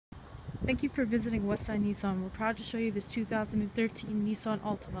Thank you for visiting Westside Nissan. We're proud to show you this 2013 Nissan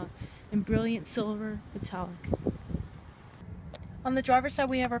Altima in Brilliant Silver Metallic. On the driver's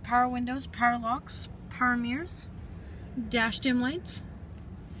side we have our power windows, power locks, power mirrors, dash dim lights,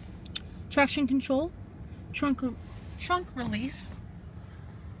 traction control, trunk release.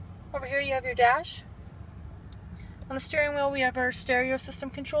 Over here you have your dash. On the steering wheel we have our stereo system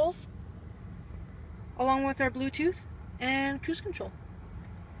controls, along with our Bluetooth and cruise control.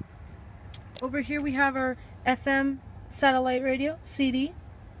 Over here we have our FM satellite radio, CD,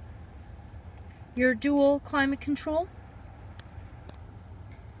 your dual climate control.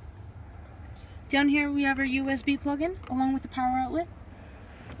 Down here we have our USB plug-in along with the power outlet,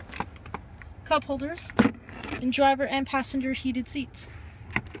 cup holders, and driver and passenger heated seats.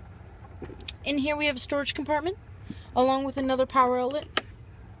 In here we have a storage compartment along with another power outlet.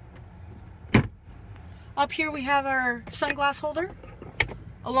 Up here we have our sunglass holder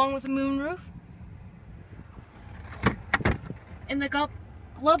along with a moonroof. In the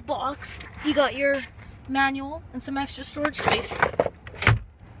glove box, you got your manual and some extra storage space.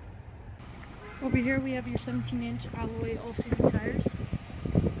 Over here we have your 17-inch alloy all-season tires.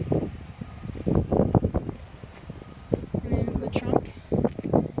 And then in the trunk,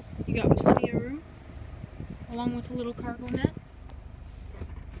 you got plenty of room, along with a little cargo net.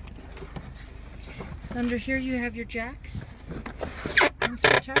 Under here you have your jack and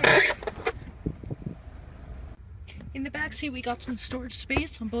spare tires. In the back seat we got some storage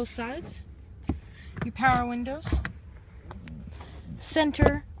space on both sides, your power windows,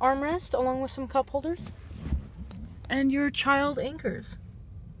 center armrest along with some cup holders, and your child anchors.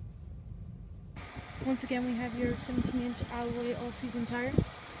 Once again we have your 17-inch alloy all-season tires.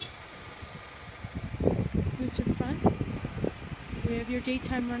 Move to the front. We have your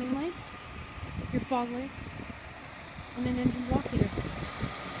daytime running lights, your fog lights, and an engine block heater.